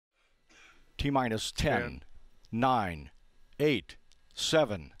T-minus 10, 9, 8,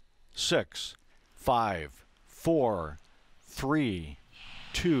 7, 6, 5, 4, 3,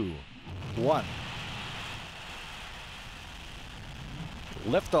 2, 1.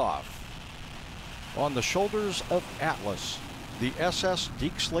 Liftoff. On the shoulders of Atlas, the SS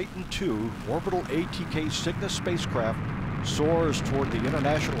Deke Slayton II orbital ATK Cygnus spacecraft soars toward the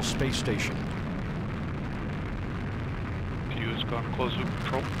International Space Station. Q has gone closed loop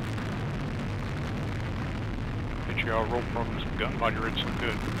control. HAR roll program's begun. Body rates look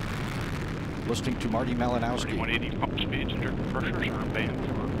good. Listening to Marty Malinowski. 180 pump speeds and injector pressures are banned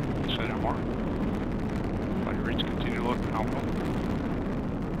for set MR. Body rates continue to look phenomenal.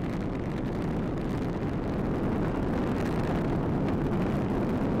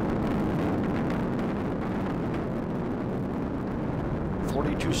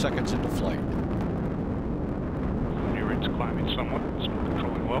 Seconds into flight. Body rates climbing somewhat, still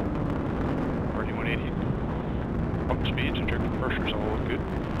controlling well. RD 180. Pump speeds, injector pressures all look good.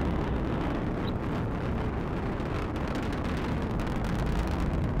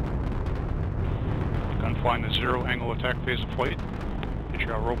 Begun flying the zero angle attack phase of flight.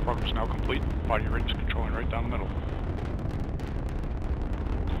 HAR roll program is now complete. Body rates controlling right down the middle.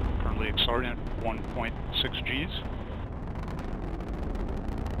 Currently accelerating at 1.6 Gs.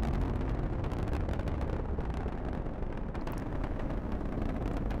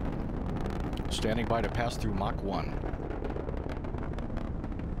 Standing by to pass through Mach 1.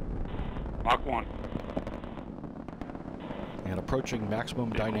 Mach 1. And approaching maximum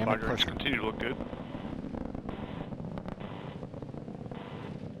dynamic pressure. Continue to look good.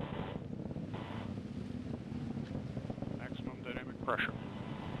 Maximum dynamic pressure.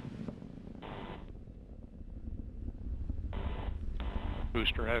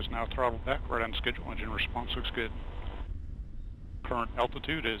 Booster has now throttled back, right on schedule. Engine response looks good. Current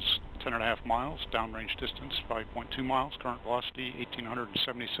altitude is 10.5 miles, downrange distance 5.2 miles, current velocity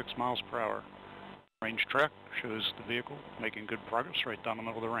 1,876 miles per hour. Range track shows the vehicle making good progress right down the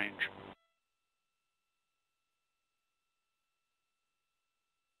middle of the range.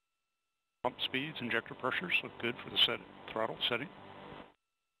 Pump speeds, injector pressures look good for the throttle setting.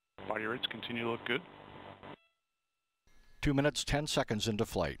 Body rates continue to look good. 2 minutes, 10 seconds into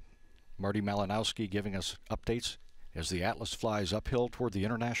flight. Marty Malinowski giving us updates as the Atlas flies uphill toward the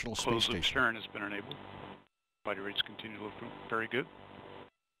International Space Station. Closed-loop steering has been enabled. Body rates continue to look very good.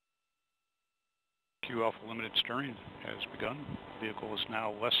 Q alpha limited steering has begun. The vehicle is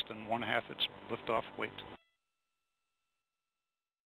now less than 1/2 its liftoff weight.